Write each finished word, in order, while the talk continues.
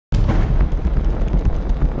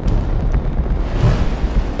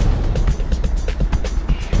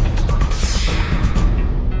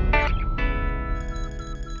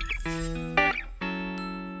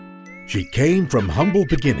She came from humble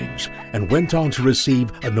beginnings and went on to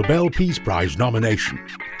receive a Nobel Peace Prize nomination.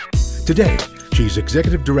 Today, she's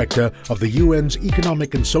Executive Director of the UN's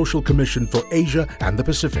Economic and Social Commission for Asia and the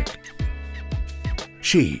Pacific.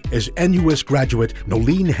 She is NUS graduate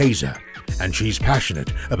Noeleen Heyzer, and she's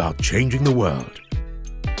passionate about changing the world.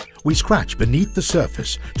 We scratch beneath the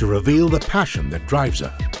surface to reveal the passion that drives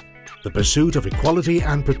her, the pursuit of equality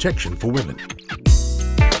and protection for women.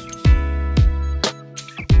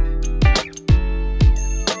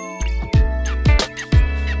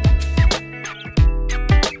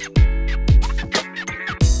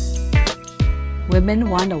 Women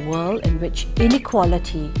want a world in which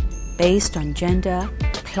inequality based on gender,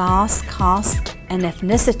 class, caste, and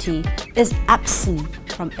ethnicity is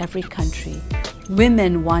absent from every country.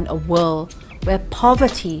 Women want a world where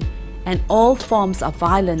poverty and all forms of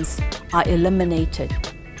violence are eliminated.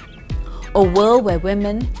 A world where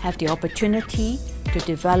women have the opportunity to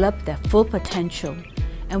develop their full potential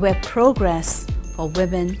and where progress for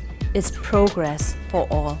women is progress for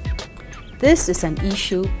all. This is an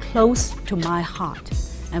issue close to my heart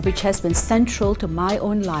and which has been central to my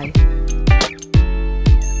own life.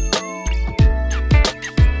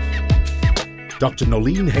 Dr.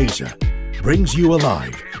 Noeleen Heyzer brings you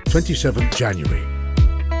alive 27th January.